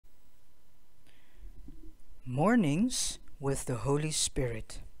Mornings with the Holy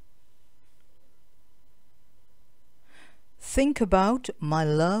Spirit. Think about my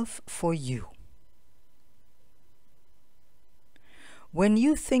love for you. When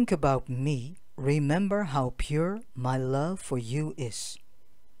you think about me, remember how pure my love for you is.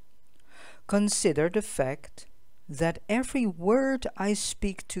 Consider the fact that every word I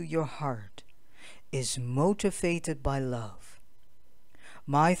speak to your heart is motivated by love.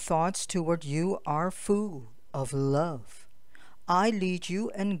 My thoughts toward you are full of love. I lead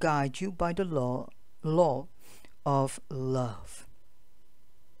you and guide you by the law of love.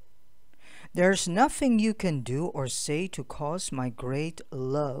 There's nothing you can do or say to cause my great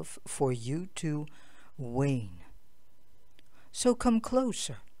love for you to wane. So come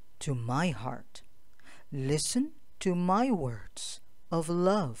closer to my heart. Listen to my words of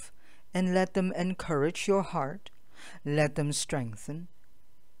love and let them encourage your heart. Let them strengthen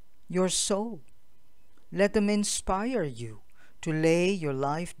your soul. Let them inspire you to lay your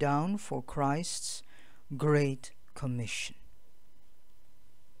life down for Christ's Great Commission.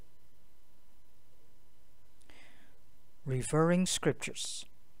 Referring Scriptures: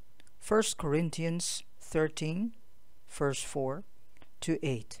 1 Corinthians 13, verse 4 to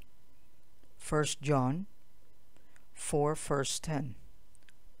 8. 1 John 4, verse 10.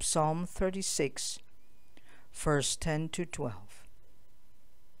 Psalm 36, verse 10 to 12.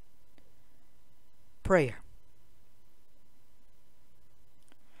 Prayer.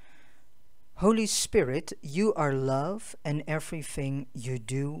 Holy Spirit, you are love, and everything you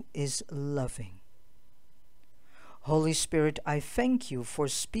do is loving. Holy Spirit, I thank you for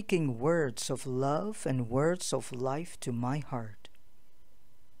speaking words of love and words of life to my heart.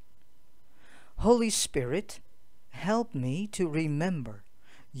 Holy Spirit, help me to remember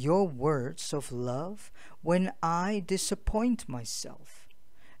your words of love when I disappoint myself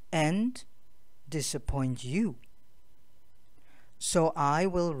and disappoint you, so I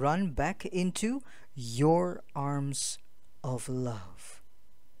will run back into your arms of love.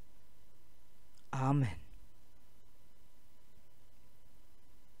 Amen.